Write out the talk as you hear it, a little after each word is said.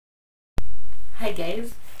Hi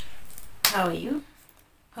guys, how are you?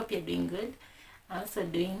 Hope you're doing good. I'm also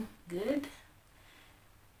doing good.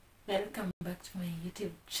 Welcome back to my YouTube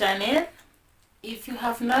channel. If you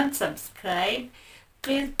have not subscribed,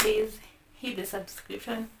 please hit the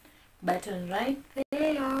subscription button right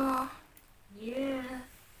there. Yeah.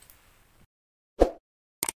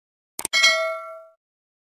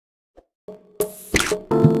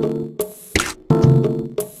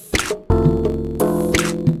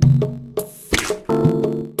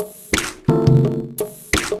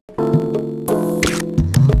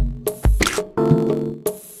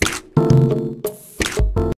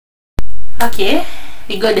 Okay,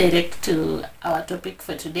 we go direct to our topic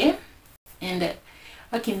for today. And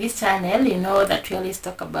in this channel, you know that we always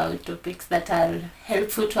talk about topics that are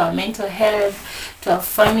helpful to our mental health, to our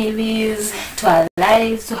families, to our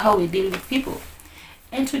lives, to how we deal with people.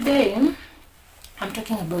 And today, I'm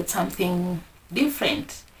talking about something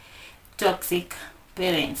different. Toxic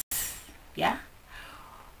parents. Yeah?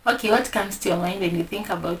 Okay, what comes to your mind when you think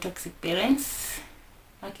about toxic parents?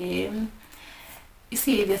 Okay, you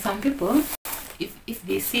see, there's some people, if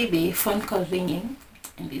they see the phone call ringing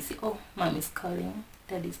and they say, oh, mom is calling,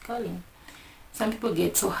 dad is calling, some people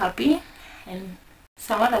get so happy, and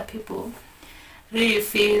some other people really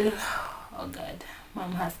feel, oh god,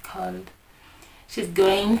 mom has called, she's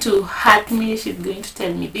going to hurt me, she's going to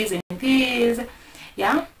tell me this and this.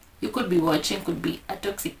 Yeah, you could be watching, could be a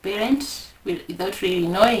toxic parent without really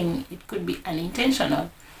knowing. It could be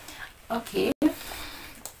unintentional. Okay,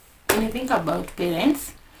 when you think about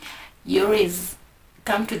parents, you always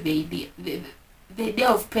come to the idea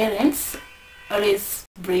of parents always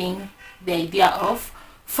bring the idea of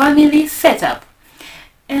family setup.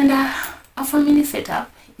 And a family setup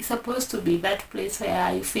is supposed to be that place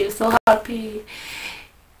where you feel so happy,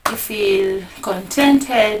 you feel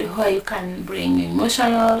contented, where you can bring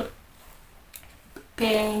emotional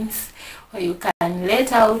pains, where you can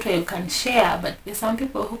let out, where you can share. But there's some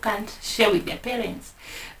people who can't share with their parents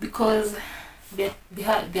because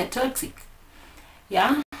they're toxic.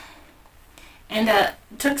 Yeah, and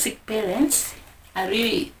toxic parents are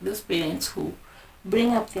really those parents who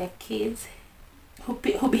bring up their kids who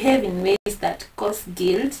behave in ways that cause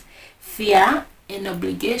guilt, fear, and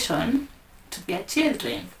obligation to their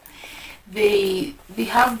children. They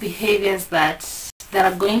have behaviors that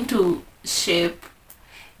are going to shape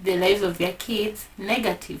the lives of their kids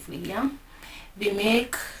negatively. Yeah, they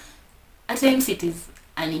make, at times it is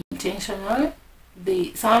unintentional.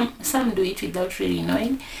 Some do it without really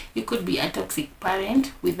knowing. You could be a toxic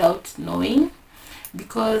parent without knowing,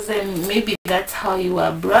 because maybe that's how you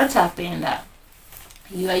were brought up, and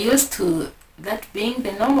you are used to that being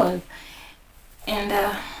the normal.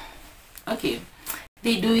 And okay,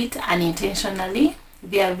 they do it unintentionally.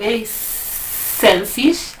 They are very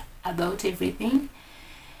selfish about everything.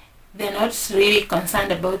 They're not really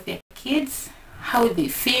concerned about their kids, how they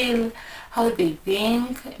feel, how they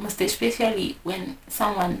think, most especially when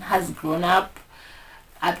someone has grown up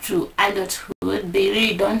to adulthood. They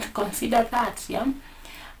really don't consider that. Yeah,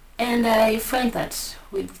 and I find that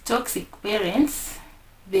with toxic parents,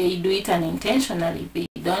 they do it unintentionally. They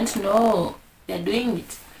don't know they're doing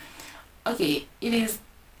it. Okay, it is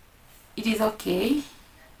okay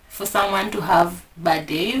for someone to have bad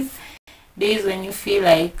days when you feel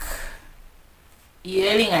like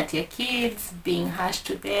yelling at your kids, being harsh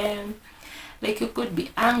to them. Like, you could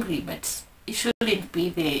be angry, but it shouldn't be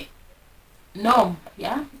the norm.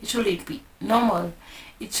 Yeah, it shouldn't be normal.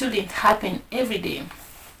 It shouldn't happen every day.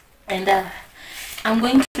 And I'm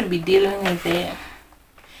going to be dealing with the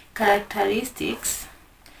characteristics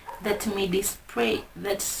that may display,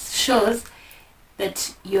 that shows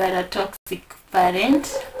that you are a toxic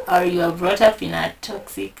parent, or you are brought up in a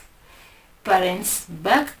toxic parent's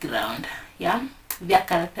background. Yeah, their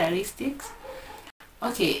characteristics.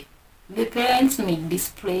 Okay, the parents may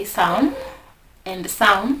display some, and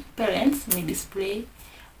some parents may display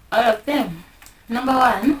all of them. Number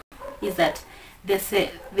one is that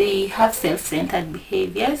they have self-centered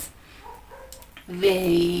behaviors.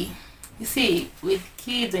 You see, with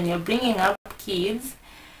kids, when you're bringing up kids,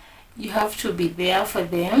 you have to be there for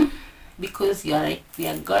them, because you're like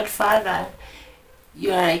their godfather,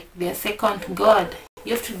 you're like their second god.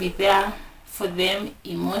 You have to be there for them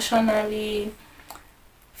emotionally,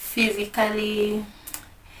 physically.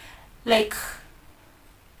 Like,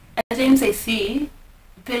 at times I see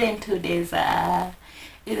parenthood is a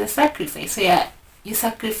sacrifice. So yeah, you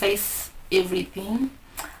sacrifice everything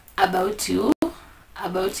about you,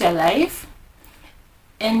 about your life,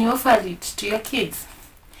 and you offer it to your kids.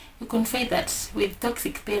 You can find that with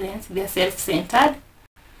toxic parents, they're self-centered.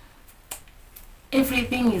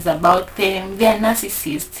 everything is about them. They are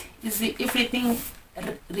narcissists. Everything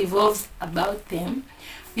revolves about them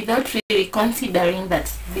without really considering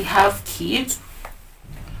that they have kids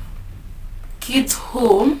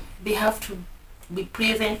whom they have to be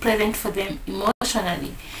present for them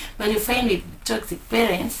emotionally. But you find with toxic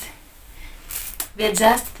parents, they're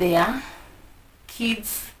just there.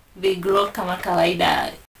 Kids, they grow kama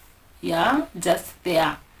kawaida, yeah, just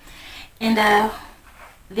there, and they're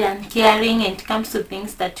uncaring and it comes to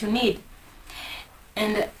things that you need.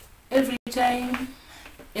 And every time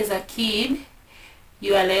as a kid,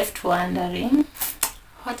 you are left wondering,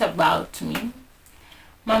 what about me?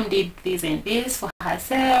 Mom did this and this for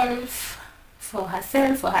herself,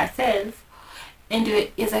 and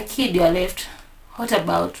as a kid you are left, what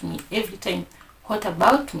about me? Every time, what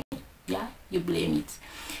about me? Yeah, you blame it.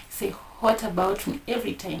 Say, what about me?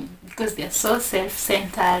 Every time, because they are so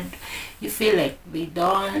self-centered. You feel like they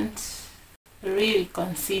don't really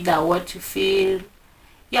consider what you feel.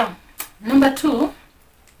 Yeah. Number 2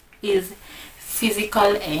 is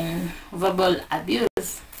physical and verbal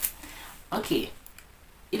abuse. Okay,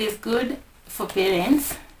 it is good for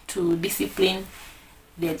parents to discipline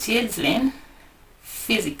their children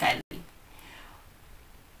physically,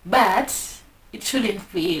 but it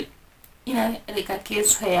shouldn't be like a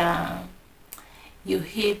case where you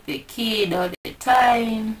hit the kid all the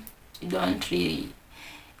time.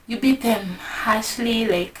 You beat them harshly,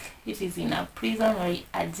 like it is in a prison or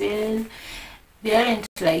a jail. They aren't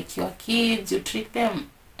like your kids. You treat them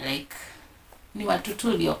like ni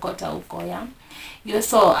watoto uliokota huko, yeah. You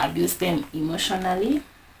also abuse them emotionally,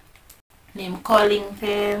 name calling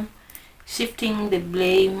them, shifting the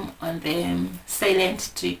blame on them,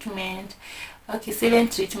 silent treatment. Okay,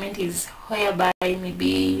 silent treatment is whereby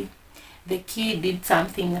maybe the kid did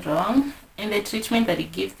something wrong, and the treatment that you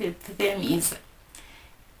give to them is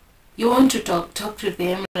you want to talk to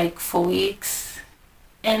them like for weeks.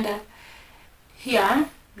 And here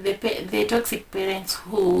the toxic parents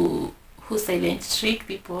who silent treat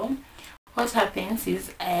people, what happens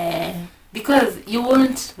is because you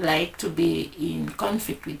won't like to be in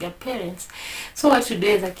conflict with your parents, so what you do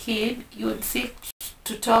as a kid, you would seek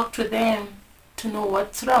to talk to them to know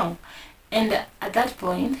what's wrong, and at that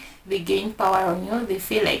point they gain power on you. They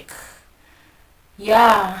feel like,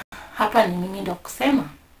 yeah, hapa ni mimi ndo kusema.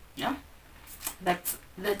 Yeah, that's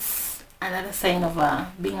another sign of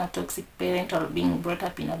being a toxic parent or being brought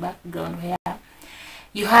up in a background where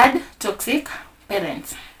you had toxic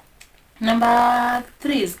parents. Number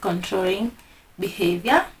 3 is controlling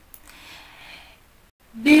behavior.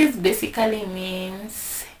 This basically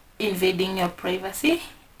means invading your privacy,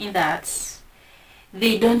 in that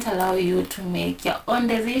they don't allow you to make your own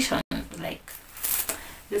decisions. Like,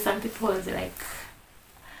 there's some people who's like,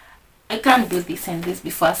 I can't do this and this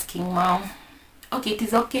before asking mom. Okay, it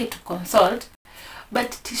is okay to consult,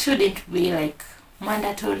 but it shouldn't be like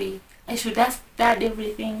mandatory. I should ask dad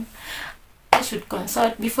everything. I should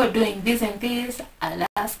consult before doing this and this. I'll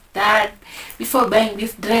ask dad before buying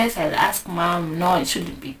this dress. I'll ask mom. No, it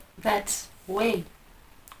shouldn't be that way.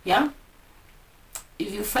 Yeah.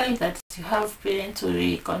 If you find that you have parents who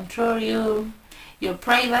really control you, your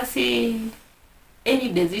privacy,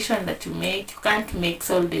 any decision that you make, you can't make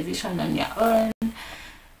sole decision on your own.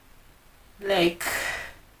 Like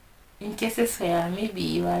in cases where maybe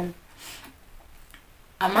you are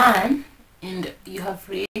a man and you have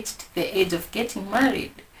reached the age of getting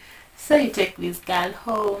married, so you take this girl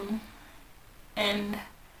home and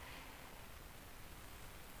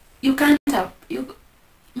you can't have,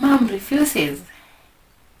 mom refuses.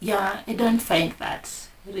 Yeah, I don't find that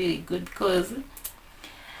really good, because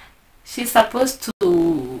she's supposed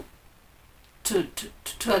to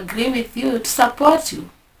agree with you, to support you.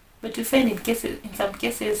 But you find in some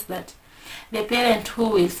cases that the parent who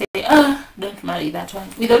will say, oh, don't marry that one,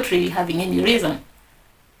 without really having any reason,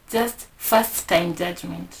 just first time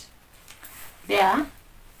judgment. There,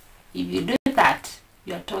 if you do that,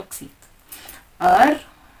 you are toxic. Or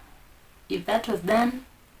if that was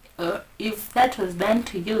done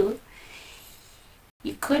to you,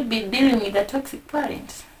 you could be dealing with a toxic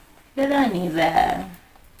parent. The other one is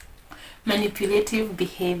manipulative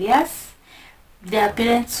behaviors. There are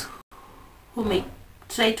parents who may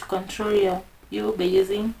try to control you by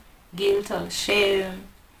using guilt or shame.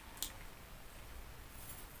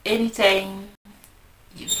 Anytime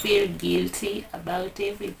you feel guilty about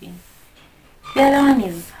everything. The other one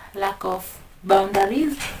is lack of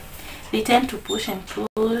boundaries. They tend to push and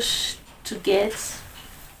push to get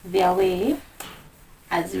their way.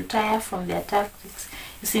 As you tire from their tactics,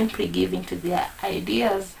 you simply give in to their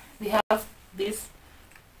ideas. They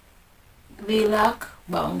lack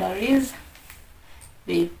boundaries.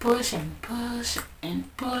 they push and push and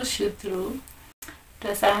push you through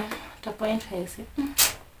to some point where you say,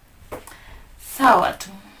 sawa tu,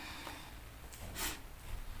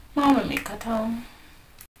 mama amekataa,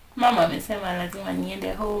 mama amesema lazima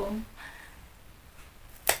niende home,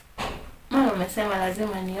 mama amesema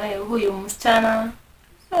lazima nioe huyu msichana.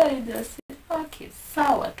 So you just say, okay,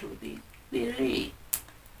 sawa tu.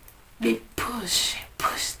 They push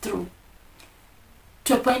through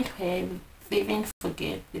to a point where they even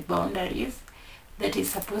forget the boundaries that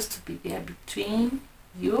is supposed to be there between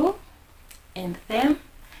you and them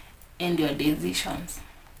and your decisions.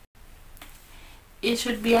 It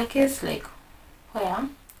should be a case like where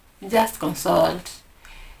you just consult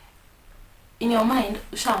in your mind,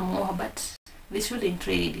 ushaamua, but they shouldn't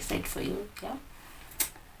really decide for you. Yeah.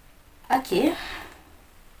 Okay.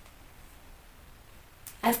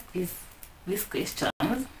 Ask these questions.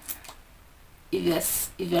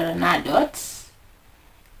 If you're an adult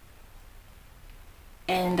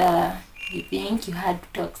and you think you had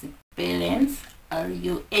toxic parents or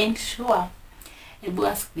you ain't sure, you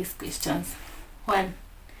ask these questions. 1.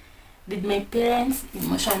 Did my parents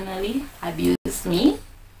emotionally abuse me?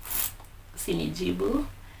 Sinijibu.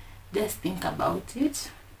 Just think about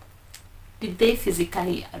it. Did they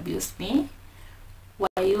physically abuse me?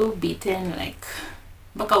 Were you beaten, like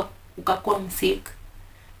baka ukakuwa sick?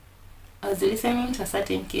 I was listening to a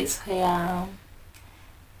certain case where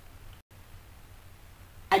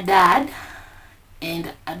a dad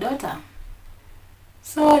and a daughter.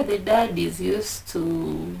 So the dad is used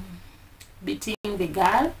to beating the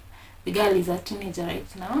girl. The girl is a teenager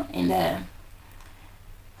right now, and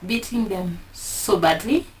beating them so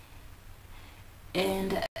badly,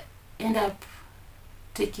 and end up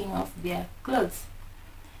taking off their clothes.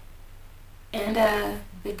 And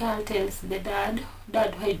the girl tells the dad,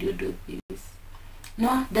 why do you do this?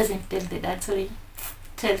 No, doesn't tell the dad, sorry,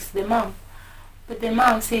 tells the mom. But the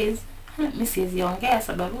mom says, mi siwezi ongea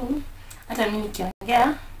sababu hata mimi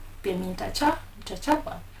nikiongea pia mimi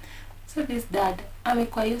nitachapa. So this dad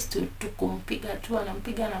amekuwa used to kumpiga tu,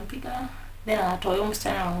 anampiga, then anatoa huyo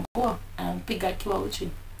msichana nguo, anampiga akiwa uchi.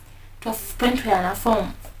 To a point where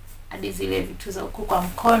anaform hadi zile vitu za huko kwa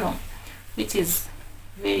mkono, which is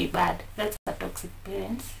very bad. That's a toxic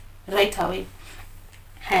parent right away.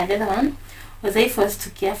 The other one, was I forced to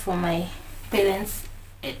care for my parents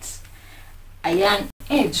at a young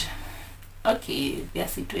age? Okay, there are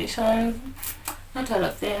situations, not all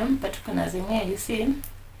of them, but kuna zenye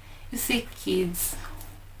you see kids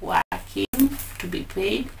working to be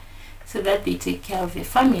paid so that they take care of a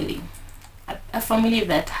family. A family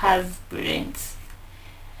that has parents.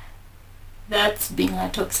 That's being a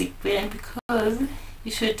toxic parent, because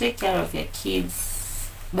you should take care of your kids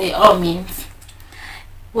by all means.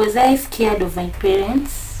 Was I scared of my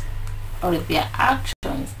parents or their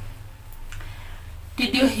actions?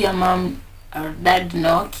 Did you hear mom or dad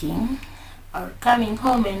knocking or coming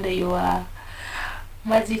home and you were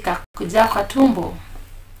maji kakuja kwa tumbo?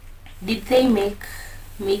 Did they make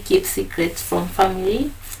me keep secrets from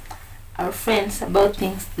family or friends about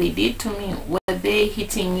things they did to me? Were they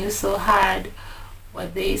hitting you so hard? Were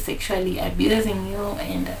they sexually abusing you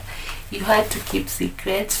and you had to keep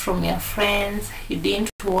secrets from your friends? You didn't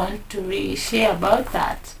want to really share about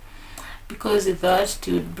that because you thought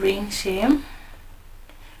it would bring shame.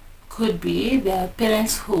 Could be there are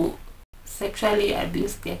parents who sexually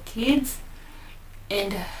abuse their kids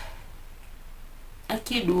and a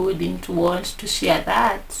kid wouldn't want to share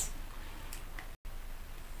that.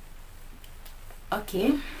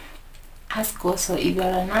 Okay, ask also, if you're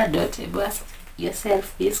an adult, ask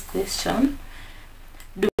yourself this question: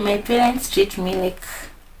 do my parents treat me like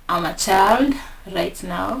I'm a child right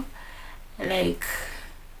now? Like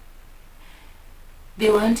they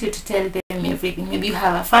want you to tell them everything. Maybe you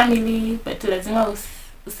have a family, but lazima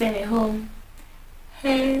useme home,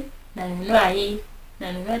 hey, nanunua hii,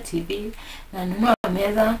 nanunua TV, nanunua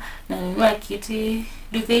meza, nanunua kiti.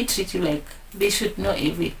 Do they treat you like they should know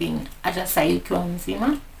everything? Hata saa ukiwa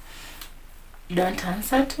mzima? Don't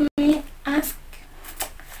answer to me. Ask,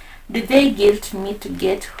 do they guilt me to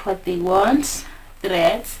get what they want?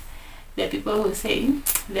 Threats. There are people who say,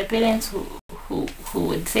 the parents who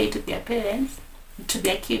would say to their parents, to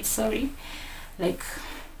their kids, sorry, like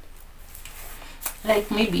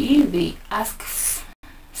maybe they ask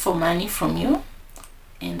for money from you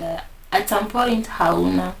and at some point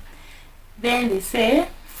hauna, then they say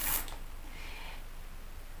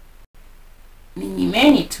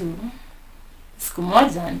ninyimeni tu, siku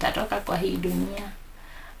moja nitatoka kwa hii dunia,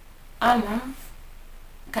 ama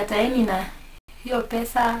kataeni na hiyo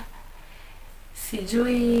pesa,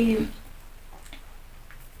 sijui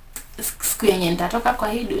siku yenye nitatoka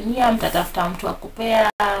kwa hii dunia mtatafuta mtu wa kupea,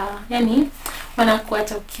 yani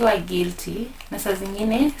wanakuacha ukiwa guilty, na saa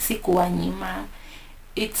zingine si kuwanyima,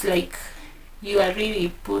 it's like you are really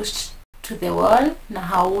pushed to the wall na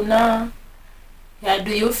hauna. Yeah,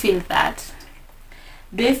 do you feel that?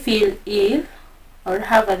 Do you feel ill or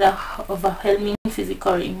have other overwhelming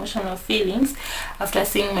physical or emotional feelings after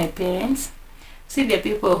seeing my parents? See, the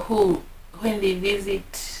people who when they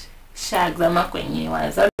visit shags ama kwenye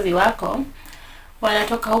wazazi wako,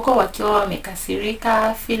 wanatoka huko wakiwa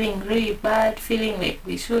wamekasirika, feeling really bad, feeling like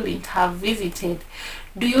they shouldn't have visited.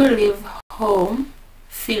 Do you leave home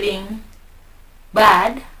feeling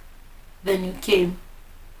bad than you came?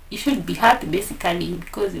 You should be happy basically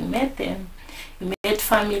because you met them, you met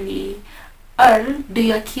family. Or do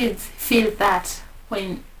your kids feel that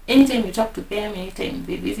when anytime you talk to them, anytime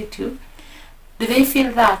they visit you, do they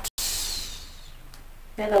feel that?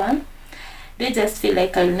 The other one, they just feel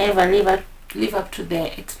like I'll never live up to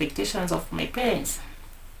the expectations of my parents.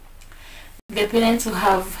 The parents who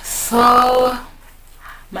have so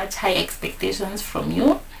much high expectations from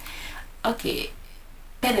you. Okay,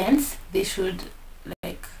 parents, they should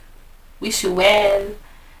like wish you well,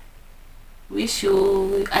 wish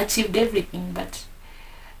you achieved everything, but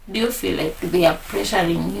do you feel like they are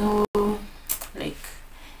pressuring you, like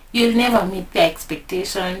you'll never meet their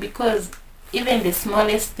expectation? Because even the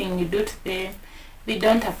smallest thing you do to them, they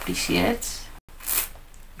don't appreciate.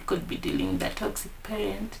 You could be dealing with a toxic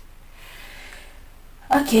parent.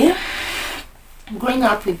 Okay, growing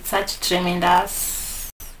up with such tremendous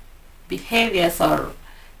behaviors or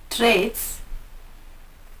traits,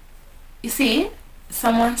 you see,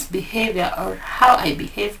 someone's behavior or how I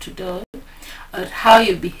behave today or how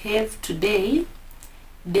you behave today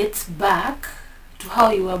dates back to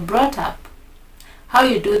how you were brought up. How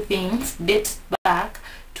you do things dates back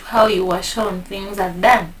to how you were shown things are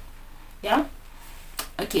done. Yeah?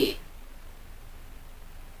 Okay.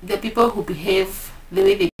 The people who behave the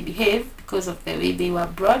way they behave because of the way they were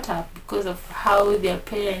brought up, because of how their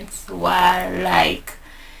parents were like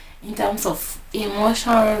in terms of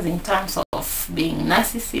emotions, in terms of being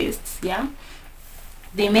narcissists, yeah,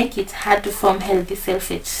 they make it hard to form healthy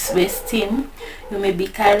self-esteem. You may be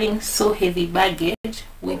carrying so heavy baggage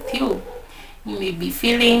with you. You may be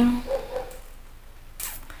feeling,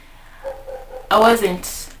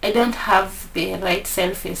 I don't have the right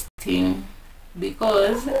self-esteem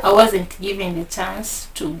because I wasn't given the chance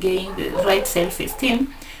to gain the right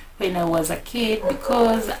self-esteem when I was a kid,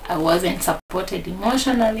 because I wasn't supported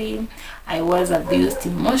emotionally, I was abused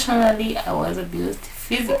emotionally, I was abused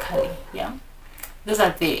physically. Yeah, those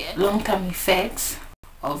are the long-term effects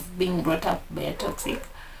of being brought up by a toxic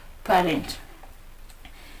parent.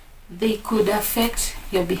 They could affect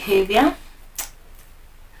your behavior,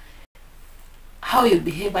 how you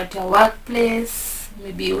behave at your workplace.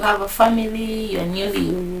 Maybe you have a family, you're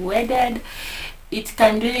newly wedded. It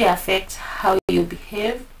can really affect how you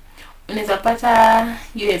behave. Unaweza pata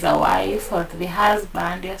you as a wife or the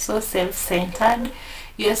husband, you're so self-centered,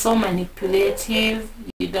 you're so manipulative,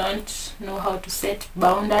 you don't know how to set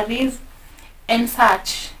boundaries and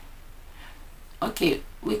such. Okay,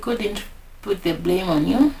 we couldn't put the blame on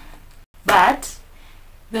you, but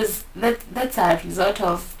that's a result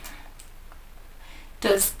of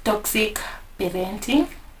toxic parenting,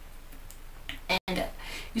 and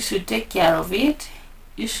you should take care of it.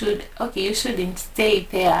 You shouldn't stay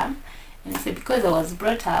there and say, because I was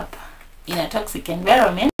brought up in a toxic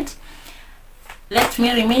environment, let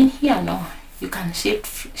me remain here. No, you can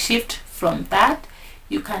shift from that.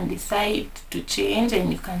 You can decide to change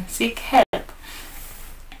and you can seek help.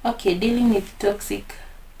 Okay, dealing with toxic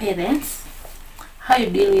parents, how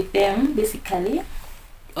you deal with them basically.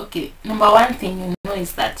 Okay, number one thing you know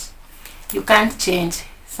is that you can't change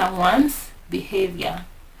someone's behavior.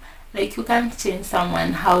 Like, you can't change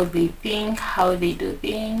someone, how they think, how they do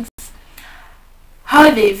things, how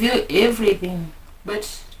they view everything,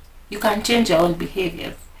 but you can change your own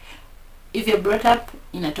behaviors. If you're brought up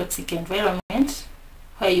in a toxic environment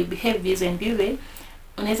where you behave this and this way,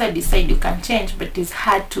 unaweza decide you can change, but it's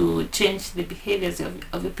hard to change the behaviors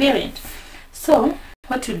of your parent. So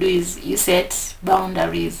what you do is you set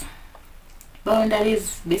boundaries.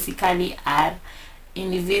 Boundaries basically are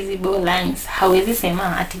invisible lines. Hawezi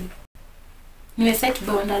sema ati nimeset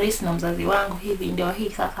boundaries na mzazi wangu hivi ndio hii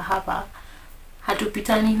sasa hapa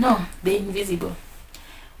hatupitani. No, they're invisible.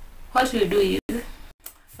 What you do is,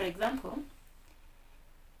 for example,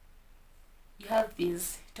 you have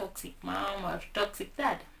this toxic mom or toxic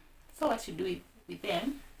dad. So what you do with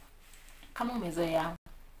them, kama umezoea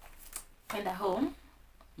kwenda home,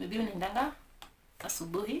 maybe unaendanga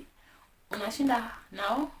asubuhi, unashinda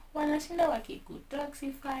nao wanashinda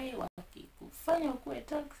wakikutoxify, wakikufanya ukuwe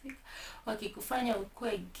toxic, wakikufanya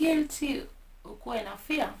ukuwe guilty, ukuwe na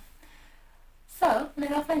fear. So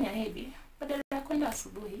unaweza fanya hivi, badala ya kwenda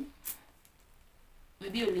asubuhi,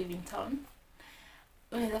 maybe you live in town,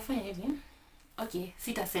 unaweza fanya hivi. Okay,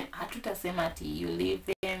 hatutasema ati you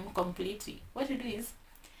leave them completely. What you do is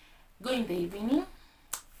go in the evening,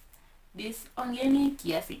 this ongeeni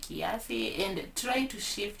kiasi and try to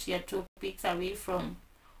shift your topics away from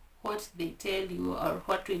what they tell you or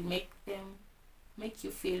what will make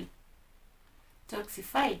you feel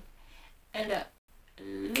toxified, and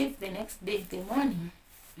leave the next day in the morning.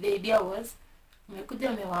 The idea was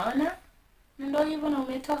umekuja umewaona ndio hivyo na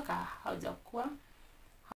umetoka,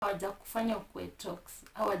 hawajakufanya ukuwe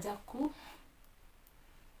toxic,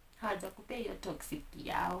 hawajakupea hiyo toxic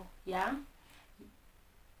yao. Yeah,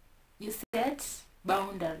 you set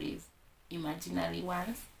boundaries, imaginary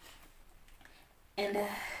ones, and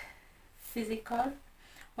physical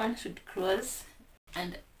one should cross,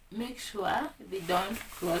 and make sure they don't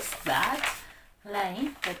cross that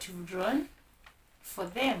line that you've drawn for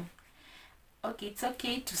them. Okay, it's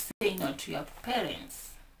okay to say no to your parents.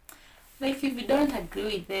 Like if you don't agree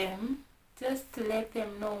with them, just to let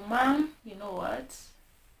them know, Mom, you know what?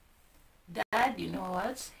 Dad, you know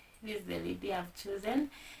what? This is the lady I've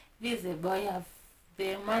chosen. This is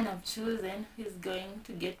the man I've chosen who is going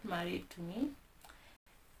to get married to me.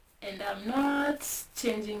 And I'm not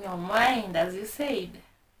changing your mind, as you said.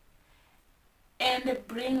 And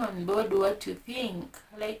bring on board what you think.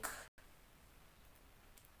 Like,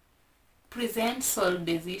 present solid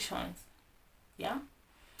decisions. Yeah?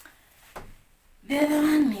 The other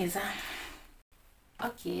one is,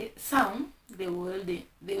 okay, some, they will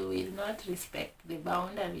not respect the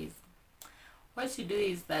boundaries. What you do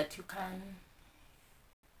is that you can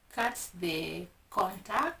cut the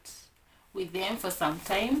contact with them for some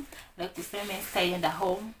time, like tuseme sitaenda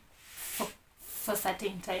home for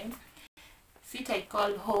certain time, I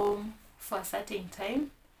call home for a certain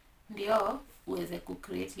time, ndio uweze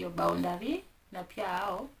kucreate your boundary na pia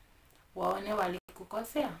hao waone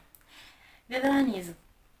walikukosea. The other one is,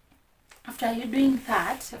 after you doing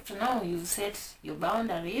that, after now you've set your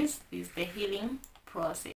boundaries, is the healing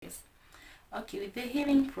process. Okay, with the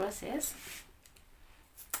healing process,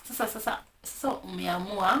 sasa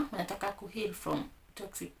umeamua unataka kuheal from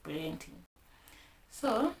toxic parenting.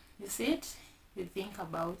 So you sit, you think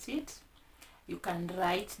about it, you can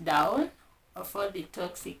write down of all the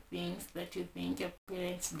toxic things that you think your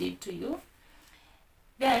parents did to you.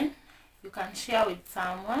 Then you can share with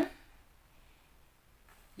someone.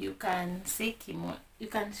 You can seek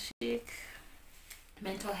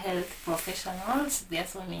mental health professionals. There are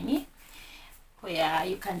so many where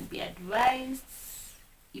you can be advised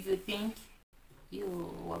if you think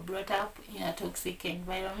you were brought up in a toxic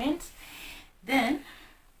environment. Then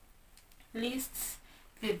list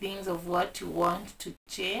the things of what you want to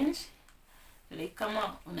change. Like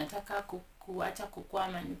kama unataka kuacha kukua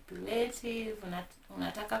manipulative,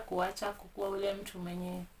 unataka kuacha kukua ule mtu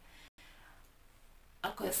mwenye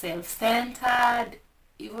ako self-centered,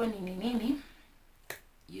 even nini,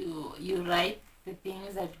 you write the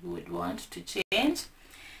things that you would want to change.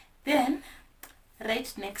 Then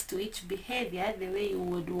write next to each behavior the way you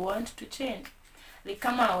would want to change. Like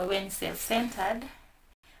kama wewe ni self-centered,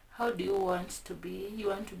 how do you want to be? You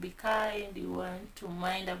want to be kind, you want to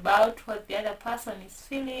mind about what the other person is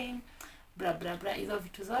feeling, blah blah blah, hizo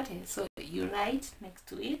vitu zote. So you write next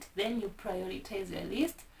to it, then you prioritize your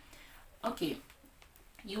list. Okay,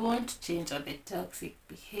 you want to change all the toxic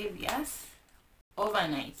behaviors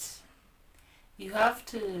overnight. You have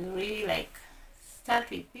to really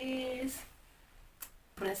start with this,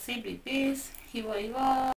 proceed with this,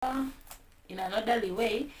 hivo in an orderly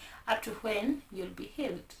way up to when you'll be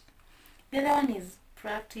healed. The other one is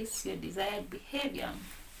practice your desired behavior.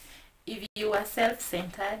 If you are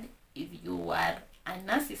self-centered, if you are a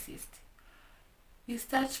narcissist, you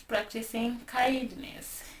start practicing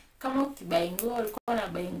kindness. Kama ukibai nguo, ulikuwa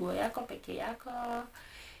unabai nguo yako peke yako,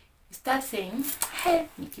 you start saying, hey,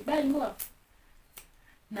 nikibai nguo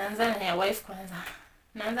naanza na ya wife kwanza,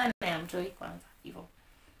 naanza na ya mtoi kwanza, hivyo.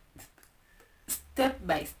 Step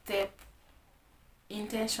by step,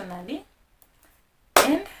 intentionally,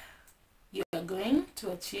 and you're going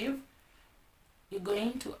to achieve your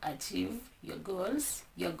goals.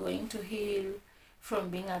 You're going to heal from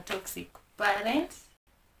being a toxic parent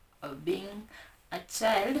or being a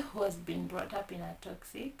child who has been brought up in a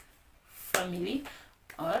toxic family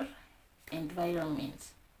or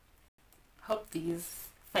environment. Hope this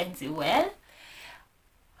finds you well.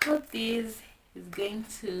 Hope this is going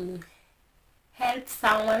to help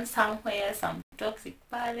someone somewhere, some toxic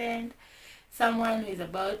parent, someone who is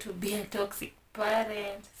about to be a toxic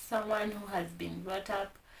parent, someone who has been brought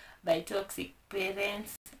up by toxic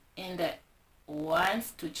parents and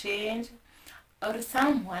wants to change, or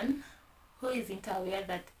someone who isn't aware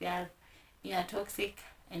that they are in a toxic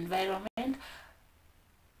environment,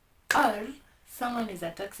 or someone is a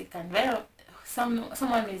toxic environment,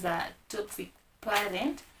 someone is a toxic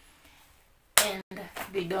parent and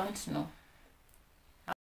they don't know.